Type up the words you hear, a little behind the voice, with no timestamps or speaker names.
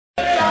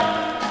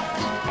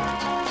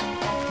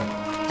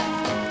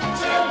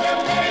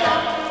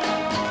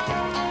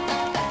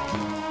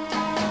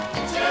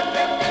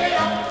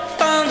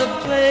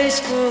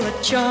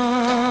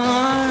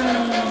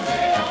charm,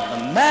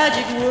 a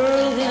magic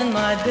world in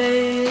my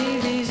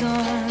baby's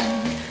arm,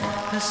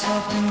 a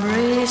soft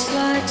embrace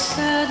like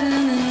satin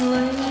and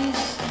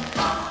lace.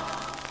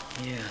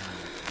 Yeah,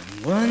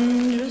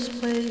 wondrous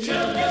place.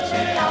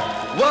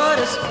 What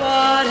a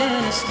spot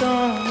in a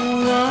stone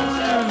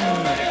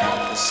warm.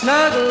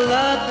 Snuggle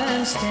up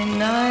and stay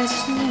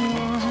nice and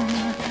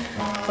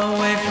warm,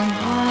 away from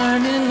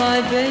harm in my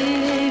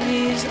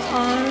baby's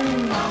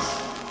arms.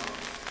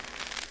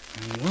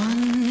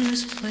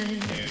 Wondrous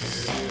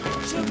place.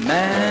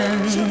 Man,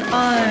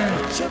 I'm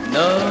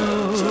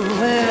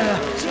nowhere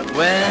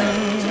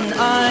when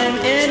I'm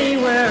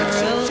anywhere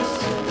else,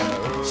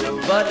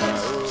 but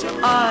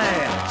I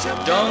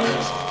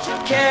don't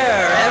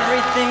care.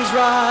 Everything's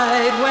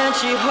right when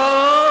she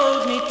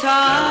holds me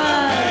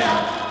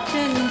tight,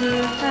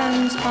 tender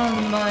hands on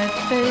my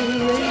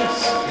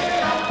face.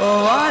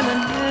 Oh, I'm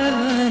in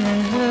heaven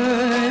in her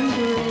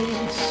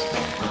embrace.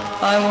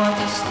 I want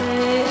to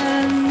stay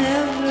and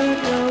never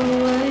go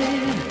away.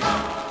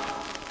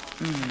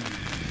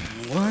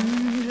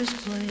 Wondrous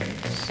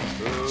place.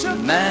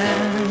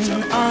 Man,